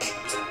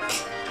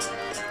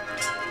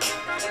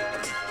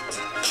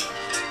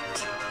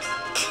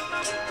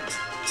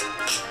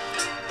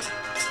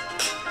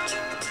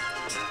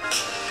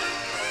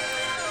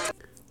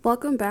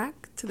Welcome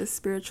back to the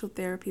Spiritual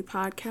Therapy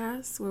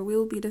Podcast, where we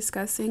will be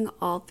discussing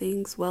all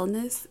things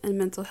wellness and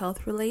mental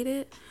health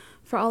related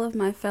for all of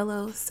my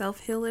fellow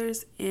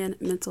self-healers and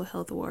mental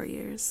health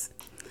warriors.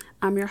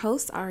 I'm your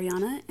host,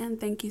 Ariana,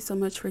 and thank you so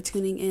much for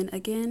tuning in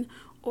again,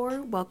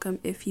 or welcome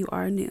if you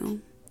are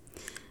new.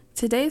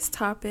 Today's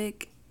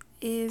topic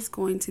is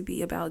going to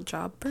be about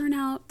job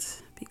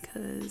burnout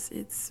because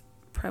it's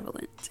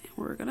prevalent, and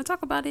we're going to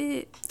talk about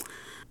it.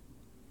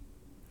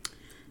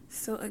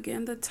 So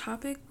again, the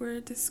topic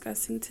we're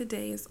discussing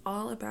today is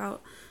all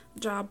about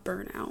job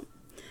burnout.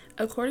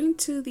 According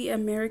to the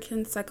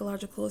American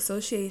Psychological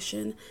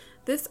Association,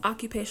 this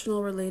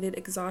occupational related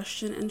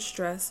exhaustion and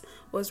stress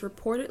was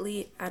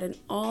reportedly at an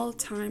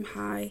all-time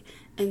high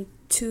in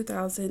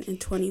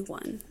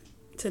 2021,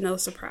 to no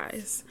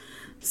surprise.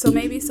 So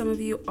maybe some of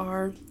you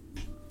are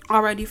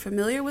already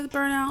familiar with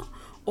burnout,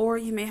 or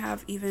you may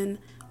have even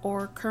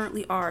or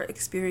currently are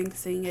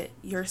experiencing it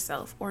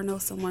yourself or know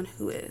someone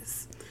who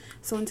is.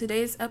 So in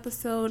today's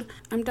episode,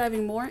 I'm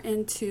diving more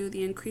into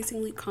the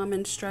increasingly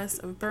common stress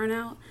of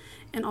burnout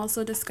and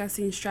also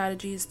discussing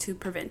strategies to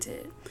prevent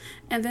it.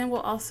 And then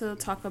we'll also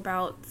talk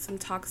about some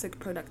toxic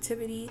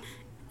productivity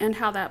and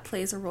how that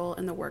plays a role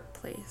in the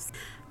workplace.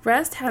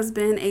 Rest has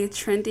been a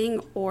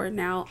trending or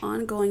now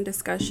ongoing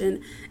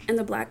discussion in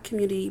the Black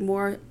community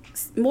more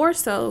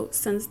so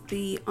since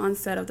the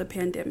onset of the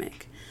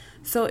pandemic.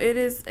 So it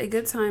is a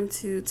good time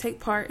to take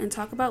part and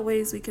talk about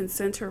ways we can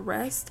center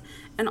rest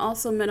and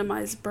also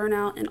minimize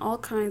burnout and all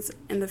kinds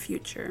in the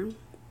future.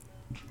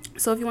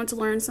 So if you want to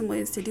learn some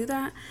ways to do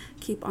that,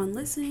 keep on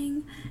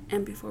listening.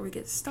 And before we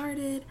get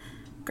started,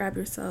 grab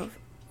yourself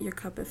your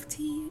cup of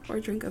tea or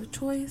drink of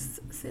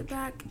choice, sit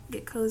back,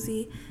 get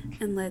cozy,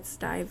 and let's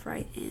dive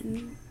right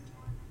in.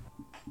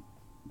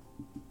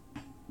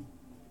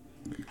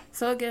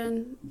 So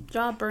again,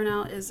 job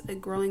burnout is a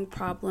growing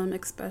problem,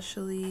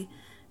 especially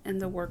in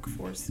the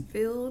workforce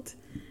field,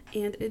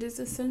 and it is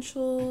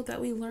essential that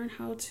we learn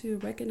how to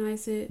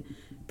recognize it,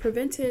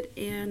 prevent it,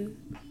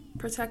 and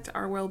protect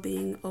our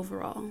well-being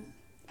overall.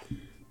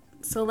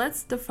 So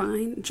let's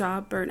define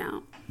job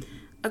burnout.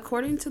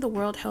 According to the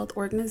World Health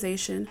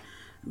Organization,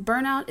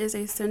 burnout is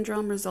a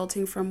syndrome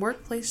resulting from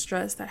workplace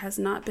stress that has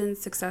not been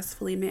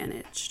successfully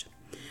managed.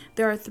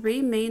 There are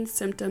three main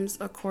symptoms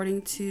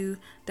according to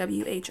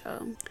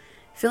WHO.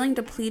 Feeling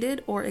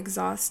depleted or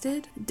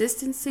exhausted,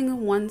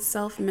 distancing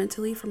oneself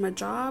mentally from a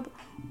job,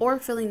 or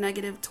feeling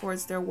negative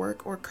towards their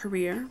work or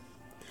career,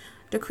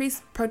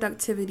 decreased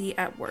productivity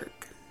at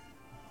work.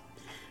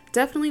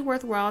 Definitely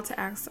worthwhile to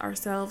ask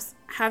ourselves,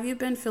 have you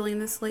been feeling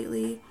this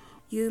lately?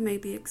 You may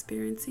be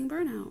experiencing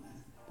burnout.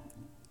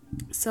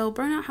 So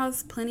burnout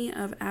has plenty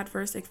of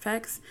adverse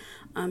effects,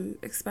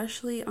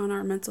 especially on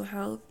our mental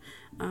health,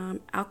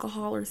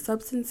 alcohol or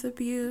substance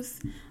abuse.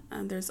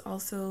 There's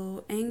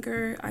also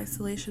anger,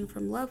 isolation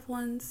from loved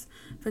ones,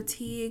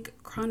 fatigue,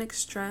 chronic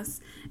stress,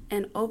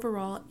 and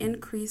overall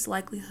increased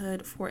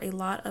likelihood for a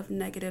lot of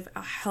negative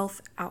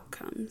health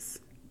outcomes.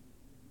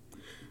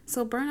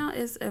 So burnout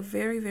is a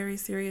very, very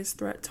serious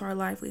threat to our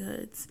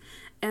livelihoods,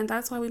 and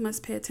that's why we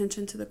must pay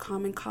attention to the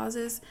common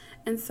causes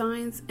and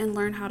signs and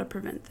learn how to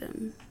prevent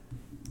them.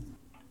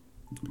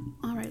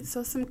 All right,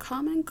 so some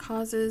common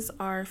causes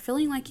are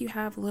feeling like you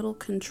have little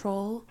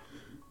control,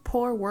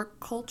 poor work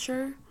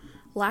culture,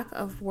 lack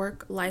of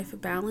work-life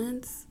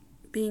balance,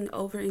 being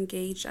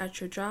overengaged at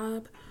your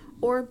job,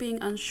 or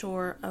being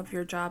unsure of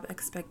your job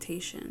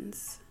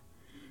expectations.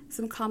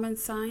 Some common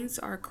signs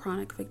are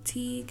chronic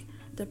fatigue,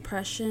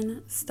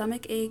 depression,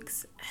 stomach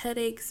aches,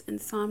 headaches,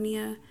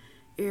 insomnia,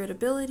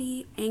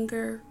 irritability,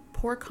 anger,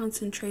 poor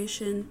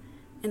concentration,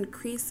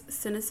 increased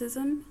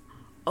cynicism,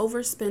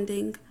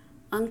 overspending,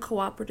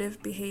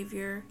 uncooperative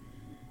behavior,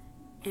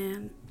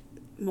 and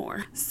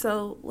more.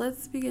 So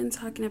let's begin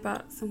talking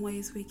about some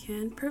ways we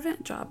can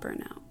prevent job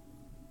burnout.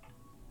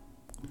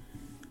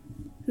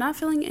 Not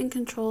feeling in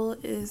control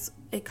is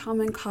a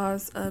common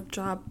cause of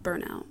job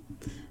burnout.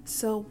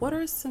 So what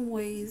are some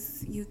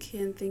ways you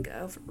can think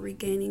of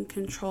regaining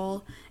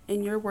control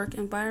in your work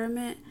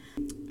environment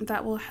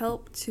that will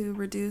help to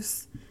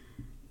reduce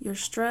your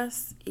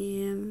stress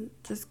and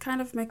just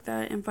kind of make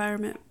that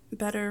environment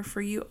better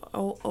for you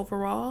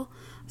overall,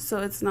 so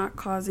it's not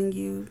causing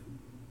you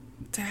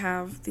to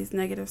have these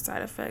negative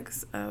side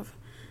effects of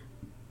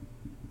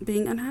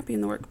being unhappy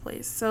in the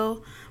workplace?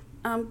 So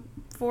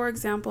for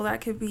example, that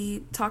could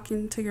be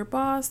talking to your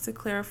boss to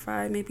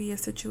clarify maybe a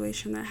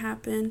situation that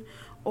happened,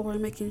 or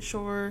making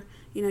sure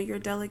you're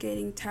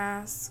delegating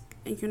tasks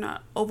and you're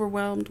not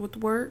overwhelmed with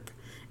work,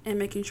 and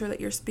making sure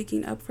that you're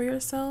speaking up for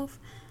yourself.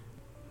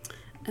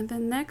 And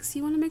then next,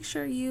 you want to make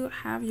sure you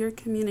have your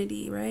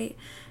community, right?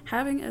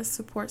 Having a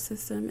support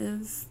system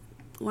is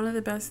one of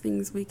the best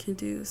things we can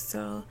do.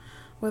 So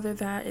whether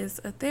that is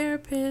a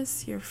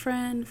therapist, your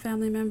friend,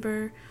 family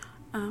member,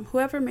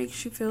 whoever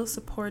makes you feel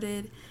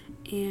supported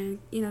and,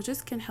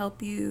 just can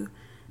help you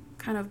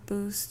kind of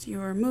boost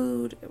your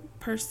mood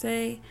per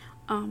se,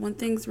 when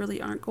things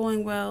really aren't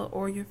going well,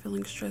 or you're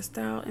feeling stressed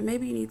out and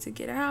maybe you need to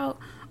get out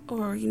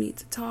or you need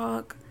to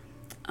talk.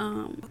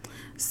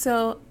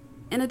 So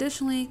And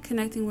additionally,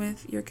 connecting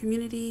with your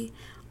community.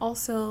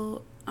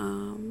 Also,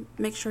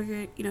 make sure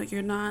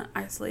you're not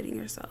isolating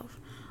yourself,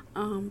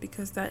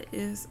 because that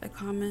is a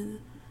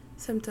common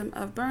symptom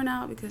of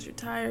burnout. Because you're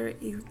tired,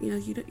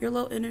 you're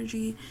low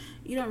energy,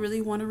 you don't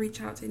really want to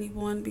reach out to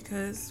anyone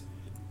because,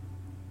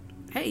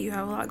 hey, you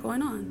have a lot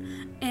going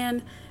on.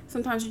 And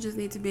sometimes you just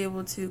need to be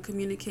able to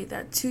communicate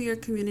that to your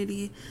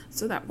community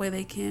so that way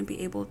they can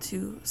be able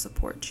to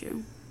support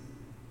you.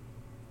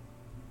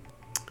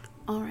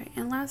 All right,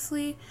 and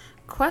lastly,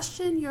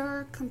 question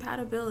your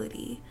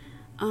compatibility.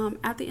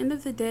 At the end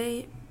of the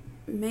day,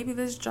 maybe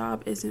this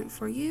job isn't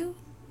for you.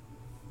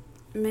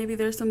 Maybe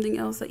there's something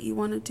else that you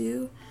want to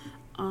do.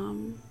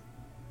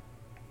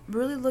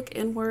 Really look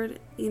inward,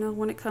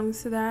 when it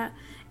comes to that,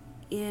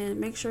 and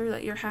make sure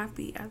that you're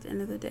happy at the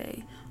end of the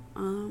day.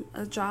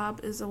 A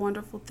job is a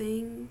wonderful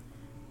thing.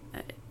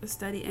 A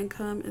steady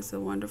income is a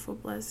wonderful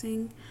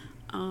blessing.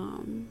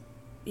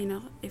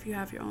 If you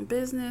have your own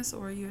business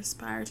or you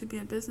aspire to be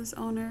a business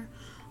owner,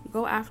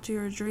 go after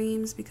your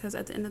dreams, because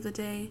at the end of the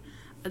day,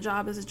 a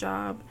job is a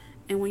job,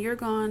 and when you're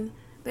gone,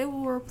 they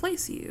will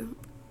replace you.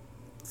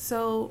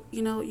 So,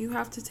 you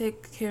have to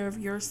take care of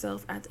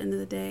yourself at the end of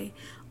the day,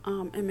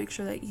 and make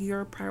sure that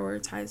you're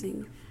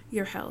prioritizing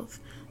your health.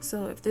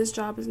 So if this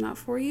job is not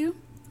for you,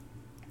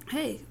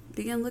 hey,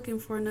 begin looking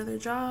for another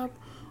job,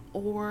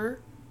 or,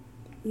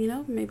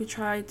 maybe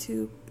try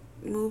to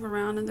move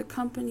around in the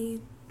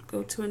company,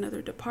 go to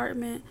another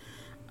department,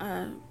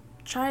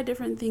 try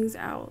different things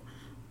out.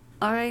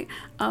 All right.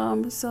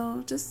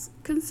 So just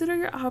consider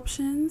your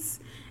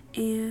options.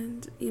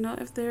 And,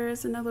 if there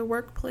is another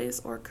workplace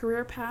or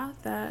career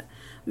path that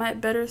might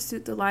better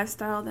suit the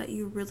lifestyle that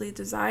you really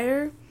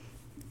desire,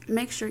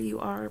 make sure you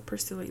are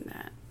pursuing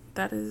that.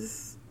 That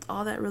is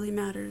all that really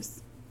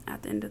matters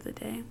at the end of the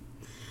day.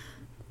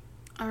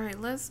 All right,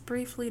 let's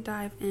briefly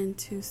dive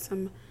into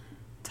some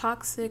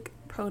toxic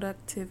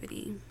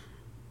productivity.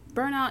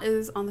 Burnout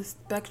is on the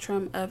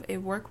spectrum of a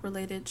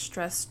work-related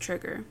stress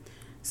trigger.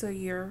 So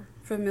you're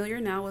familiar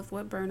now with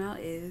what burnout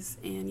is,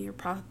 and you're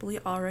probably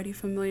already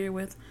familiar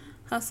with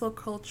hustle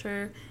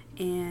culture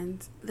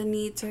and the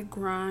need to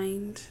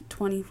grind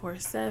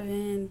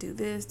 24/7, do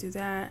this, do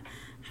that,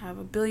 have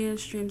a billion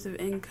streams of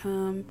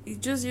income. You're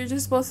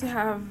just supposed to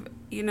have,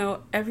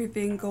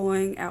 everything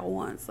going at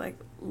once. Like,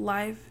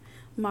 life,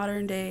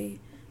 modern day,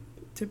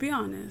 to be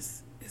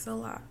honest, it's a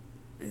lot.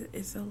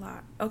 It's a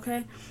lot,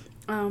 okay?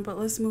 But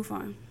let's move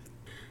on.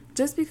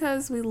 Just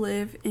because we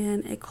live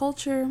in a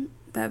culture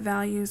that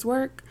values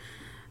work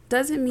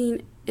doesn't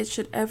mean it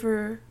should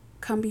ever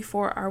come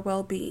before our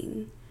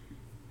well-being.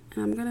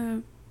 And I'm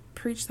gonna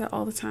preach that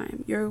all the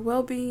time. Your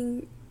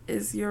well-being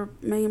is your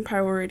main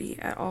priority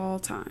at all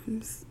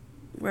times.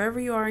 Wherever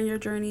you are in your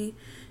journey,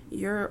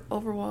 your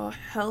overall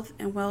health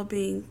and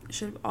well-being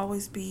should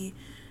always be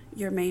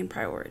your main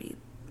priority.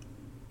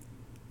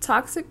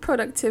 Toxic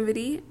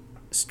productivity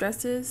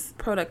stresses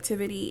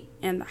productivity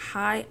and the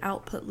high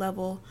output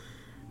level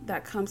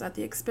that comes at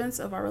the expense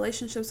of our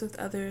relationships with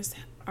others,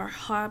 our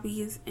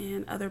hobbies,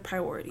 and other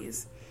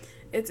priorities.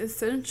 It's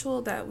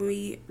essential that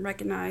we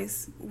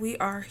recognize we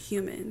are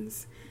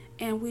humans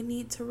and we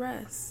need to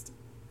rest.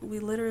 We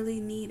literally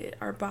need it.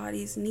 Our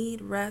bodies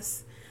need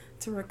rest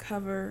to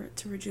recover,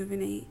 to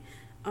rejuvenate.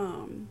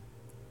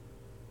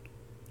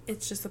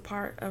 It's just a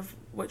part of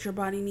what your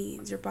body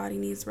needs. Your body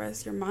needs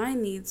rest. Your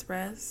mind needs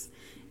rest.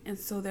 And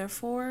so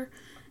therefore,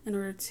 in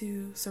order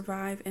to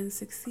survive and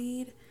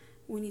succeed,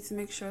 we need to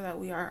make sure that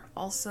we are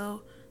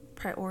also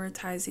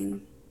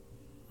prioritizing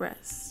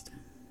rest.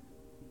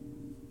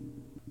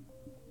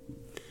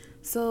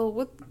 So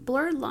with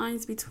blurred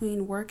lines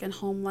between work and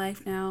home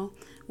life now,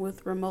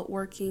 with remote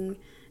working,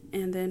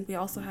 and then we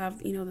also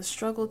have, the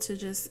struggle to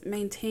just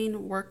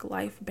maintain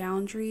work-life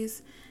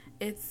boundaries,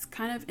 it's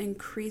kind of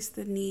increased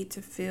the need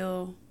to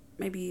feel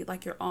maybe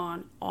like you're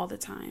on all the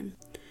time.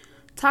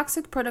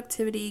 Toxic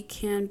productivity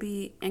can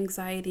be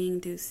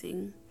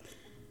anxiety-inducing.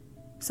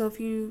 So if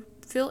you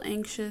feel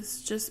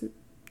anxious, just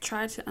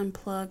try to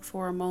unplug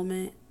for a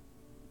moment.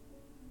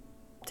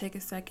 Take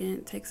a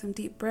second, take some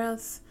deep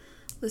breaths,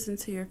 listen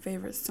to your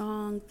favorite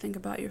song, think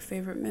about your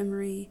favorite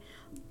memory,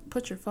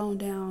 put your phone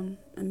down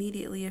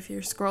immediately if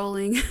you're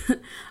scrolling,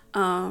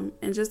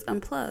 and just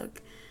unplug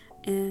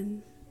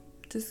and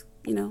just,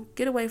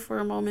 get away for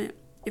a moment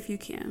if you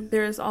can.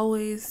 There is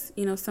always,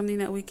 something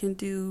that we can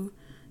do,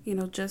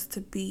 just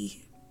to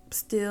be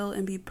still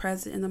and be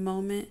present in the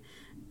moment.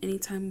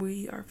 Anytime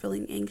we are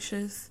feeling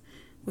anxious,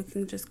 we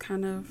can just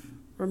kind of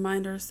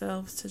remind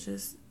ourselves to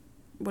just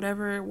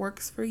whatever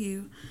works for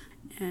you,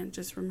 and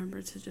just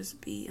remember to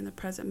just be in the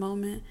present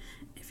moment.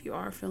 If you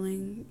are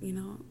feeling,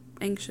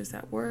 anxious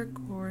at work,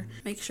 or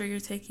make sure you're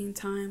taking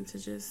time to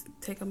just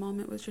take a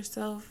moment with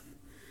yourself,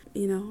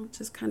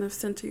 just kind of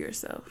center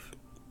yourself.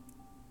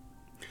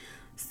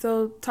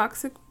 So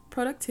toxic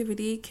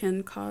productivity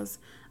can cause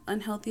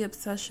unhealthy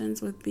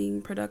obsessions with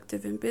being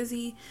productive and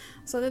busy.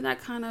 So then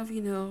that kind of,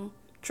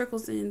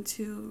 trickles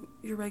into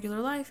your regular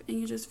life, and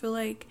you just feel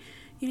like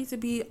you need to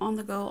be on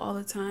the go all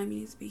the time. You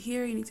need to be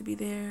here, you need to be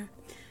there.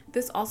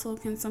 This also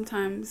can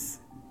sometimes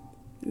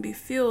be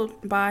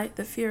fueled by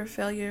the fear of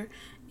failure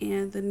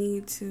and the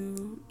need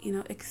to,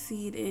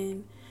 exceed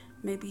and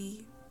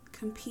maybe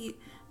compete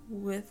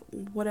with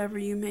whatever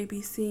you may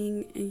be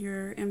seeing in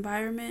your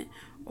environment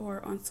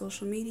or on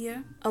social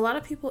media. A lot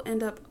of people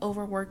end up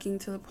overworking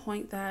to the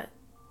point that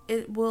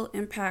it will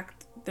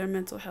impact their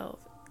mental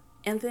health.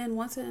 And then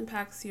once it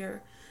impacts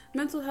your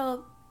mental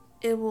health,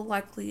 it will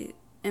likely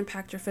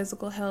impact your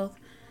physical health,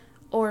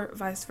 or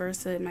vice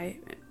versa. It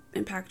might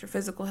impact your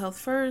physical health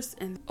first,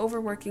 and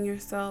overworking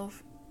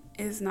yourself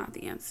is not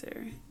the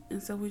answer.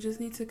 And so we just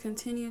need to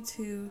continue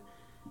to,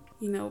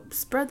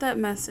 spread that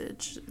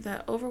message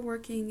that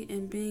overworking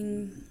and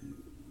being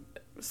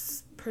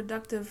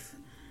productive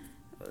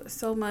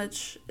so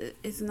much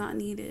is not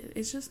needed.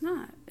 It's just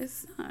not.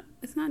 It's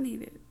not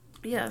needed.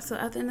 Yeah, so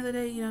at the end of the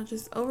day,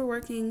 just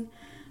overworking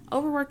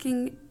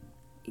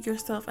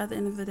yourself at the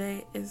end of the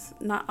day is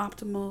not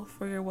optimal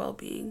for your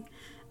well-being.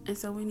 And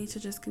so we need to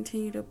just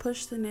continue to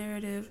push the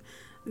narrative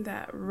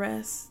that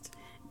rest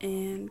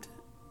and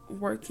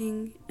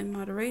working in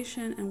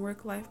moderation and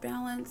work-life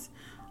balance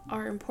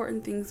are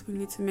important things we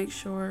need to make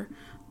sure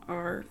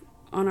are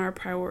on our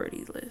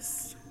priority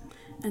list.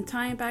 And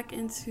tying back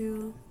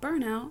into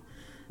burnout,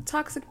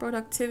 toxic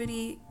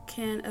productivity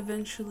can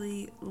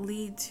eventually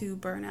lead to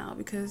burnout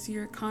because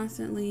you're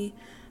constantly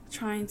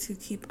trying to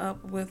keep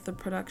up with the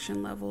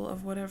production level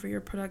of whatever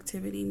your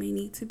productivity may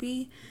need to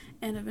be.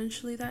 And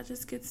eventually that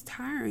just gets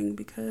tiring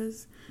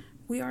because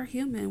we are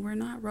human. We're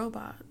not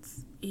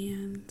robots.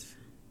 And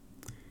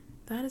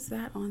that is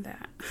that on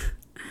that.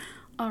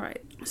 All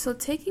right. So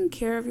taking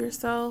care of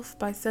yourself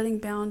by setting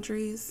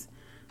boundaries,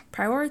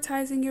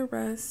 prioritizing your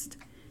rest,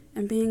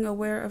 and being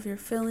aware of your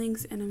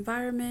feelings and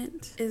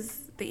environment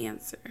is the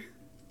answer.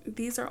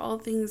 These are all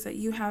things that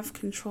you have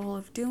control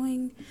of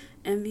doing,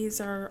 and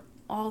these are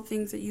all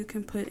things that you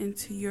can put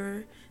into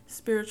your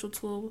spiritual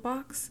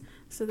toolbox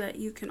so that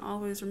you can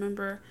always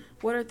remember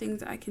what are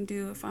things I can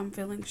do if I'm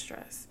feeling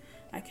stressed.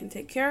 I can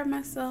take care of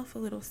myself, a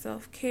little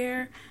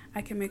self-care.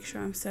 I can make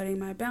sure I'm setting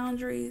my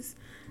boundaries.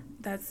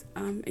 That's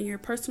in your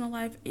personal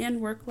life and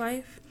work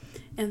life.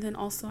 And then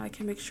also I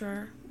can make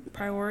sure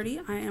I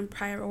am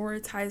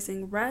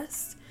prioritizing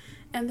rest.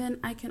 And then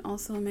I can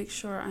also make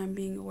sure I'm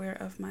being aware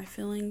of my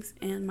feelings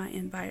and my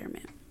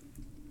environment.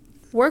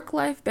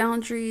 Work-life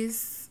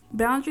boundaries.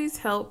 Boundaries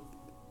help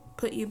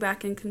put you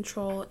back in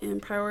control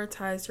and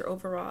prioritize your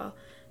overall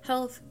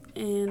health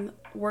and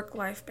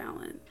work-life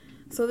balance.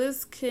 So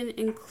this can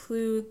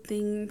include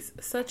things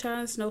such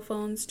as no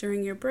phones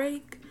during your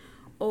break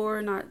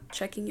or not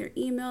checking your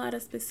email at a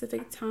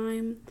specific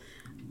time.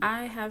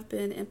 I have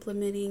been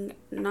implementing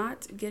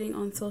not getting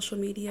on social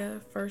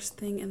media first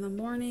thing in the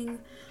morning.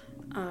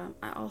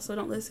 I also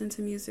don't listen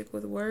to music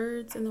with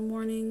words in the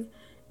morning.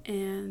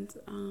 And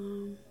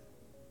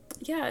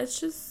it's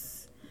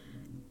just,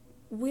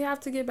 we have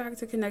to get back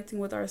to connecting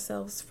with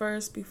ourselves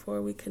first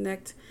before we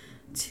connect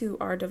to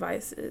our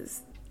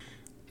devices.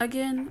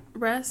 Again,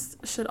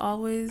 rest should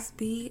always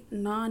be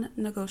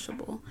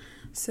non-negotiable.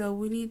 So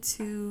we need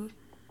to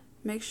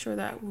make sure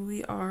that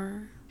we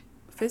are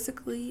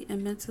physically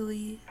and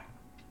mentally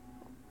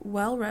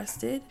well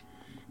rested.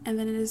 And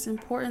then it is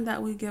important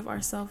that we give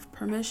ourselves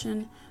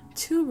permission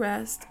to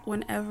rest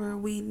whenever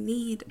we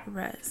need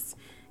rest,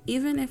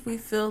 even if we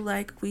feel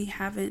like we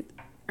haven't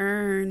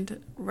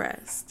earned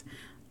rest.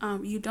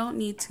 You don't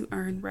need to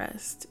earn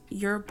rest.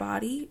 Your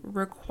body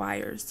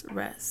requires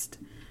rest.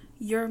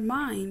 Your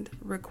mind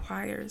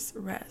requires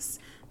rest.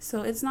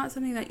 So it's not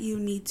something that you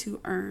need to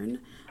earn.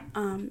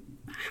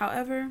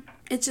 However,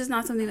 it's just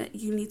not something that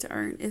you need to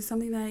earn. It's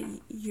something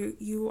that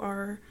you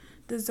are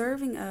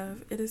deserving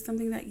of. It is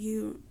something that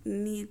you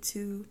need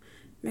to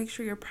make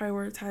sure you're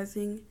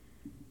prioritizing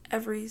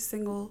every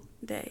single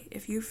day.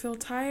 If you feel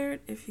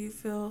tired, if you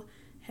feel,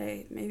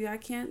 hey, maybe I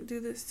can't do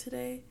this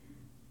today,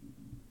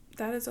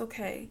 that is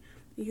okay.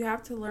 You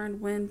have to learn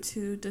when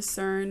to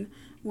discern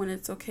when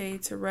it's okay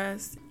to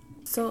rest.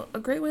 So a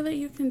great way that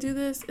you can do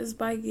this is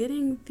by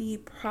getting the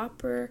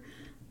proper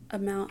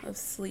amount of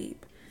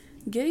sleep.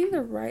 Getting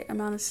the right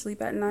amount of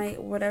sleep at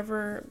night,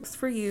 whatever is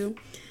for you,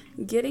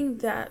 getting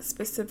that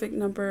specific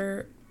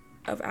number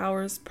of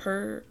hours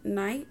per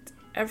night,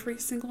 every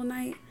single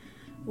night,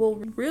 will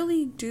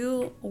really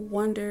do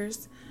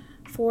wonders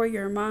for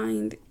your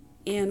mind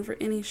and for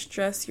any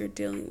stress you're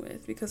dealing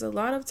with. Because a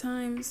lot of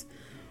times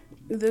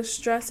the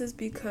stress is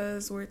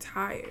because we're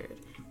tired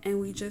and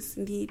we just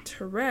need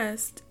to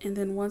rest. And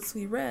then once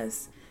we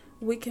rest,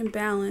 we can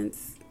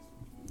balance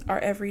our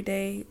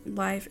everyday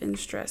life and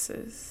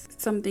stresses,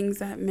 some things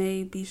that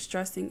may be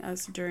stressing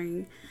us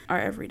during our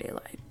everyday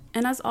life.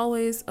 And as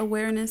always,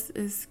 awareness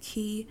is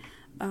key.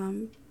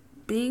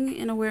 Being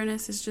in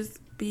awareness is just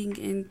being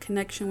in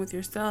connection with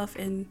yourself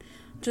and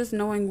just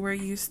knowing where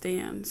you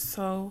stand.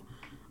 So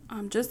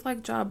just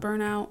like job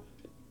burnout,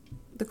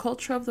 the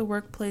culture of the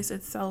workplace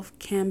itself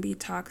can be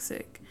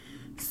toxic.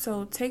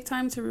 So take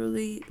time to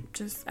really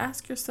just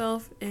ask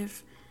yourself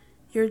if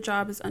your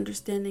job is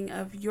understanding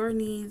of your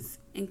needs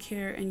and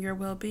care and your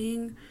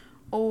well-being,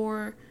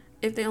 or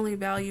if they only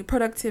value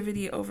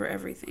productivity over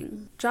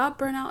everything. Job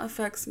burnout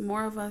affects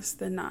more of us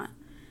than not,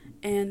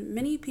 and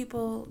many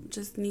people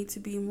just need to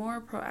be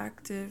more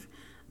proactive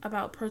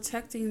about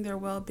protecting their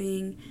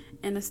well-being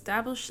and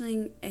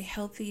establishing a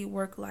healthy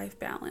work-life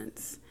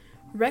balance.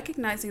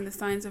 Recognizing the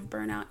signs of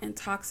burnout and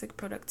toxic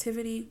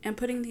productivity and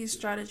putting these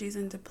strategies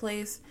into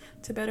place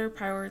to better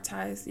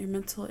prioritize your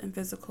mental and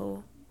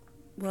physical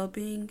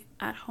well-being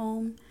at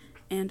home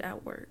and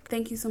at work.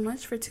 Thank you so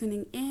much for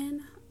tuning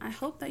in. I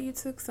hope that you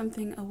took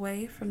something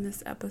away from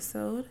this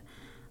episode.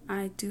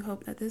 I do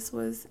hope that this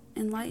was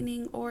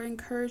enlightening or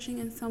encouraging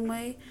in some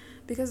way,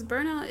 because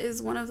burnout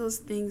is one of those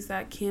things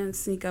that can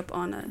sneak up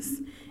on us.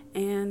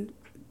 And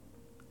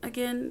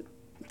again,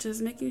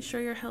 just making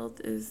sure your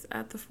health is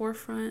at the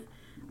forefront,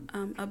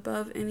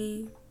 above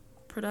any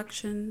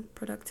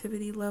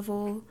productivity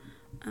level,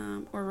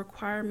 or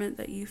requirement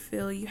that you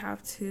feel you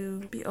have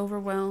to be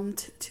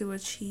overwhelmed to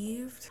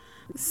achieve.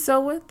 So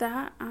with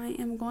that, I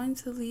am going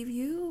to leave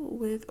you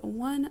with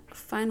one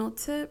final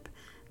tip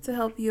to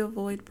help you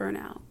avoid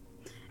burnout.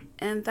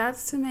 And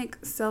that's to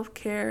make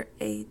self-care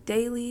a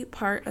daily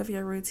part of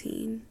your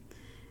routine.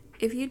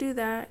 If you do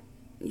that,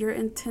 you're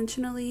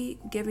intentionally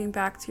giving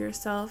back to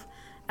yourself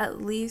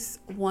at least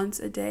once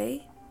a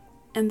day.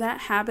 And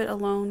that habit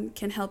alone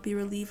can help you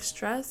relieve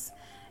stress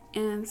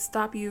and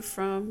stop you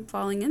from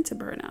falling into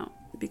burnout,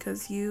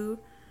 because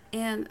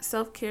and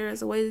self-care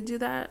is a way to do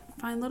that.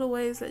 Find little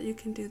ways that you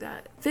can do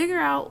that. Figure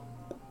out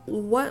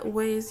what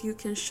ways you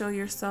can show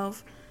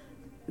yourself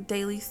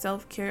daily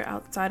self-care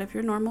outside of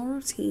your normal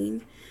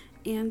routine,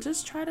 and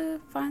just try to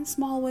find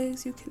small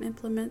ways you can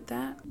implement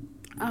that.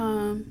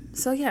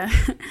 So yeah,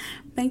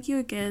 thank you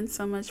again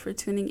so much for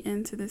tuning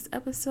in to this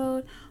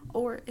episode,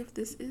 or if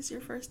this is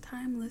your first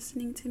time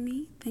listening to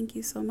me, thank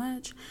you so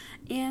much.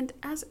 And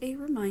as a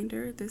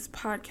reminder, this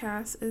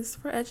podcast is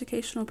for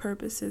educational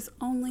purposes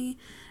only.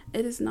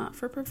 It is not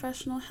for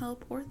professional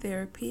help or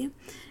therapy.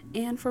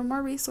 And for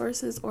more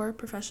resources or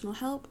professional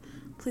help,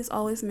 please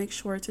always make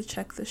sure to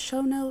check the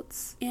show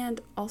notes, and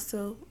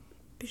also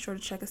be sure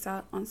to check us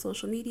out on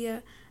social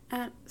media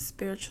at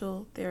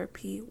Spiritual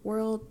Therapy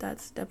World.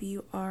 That's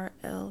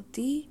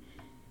WRLD.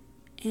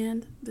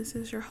 And this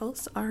is your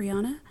host,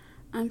 Ariana.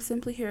 I'm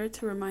simply here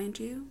to remind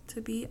you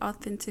to be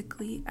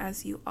authentically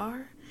as you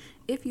are.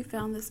 If you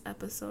found this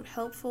episode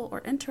helpful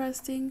or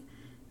interesting,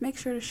 make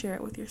sure to share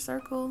it with your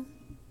circle.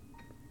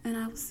 And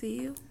I will see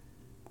you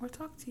or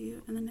talk to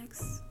you in the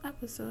next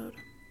episode.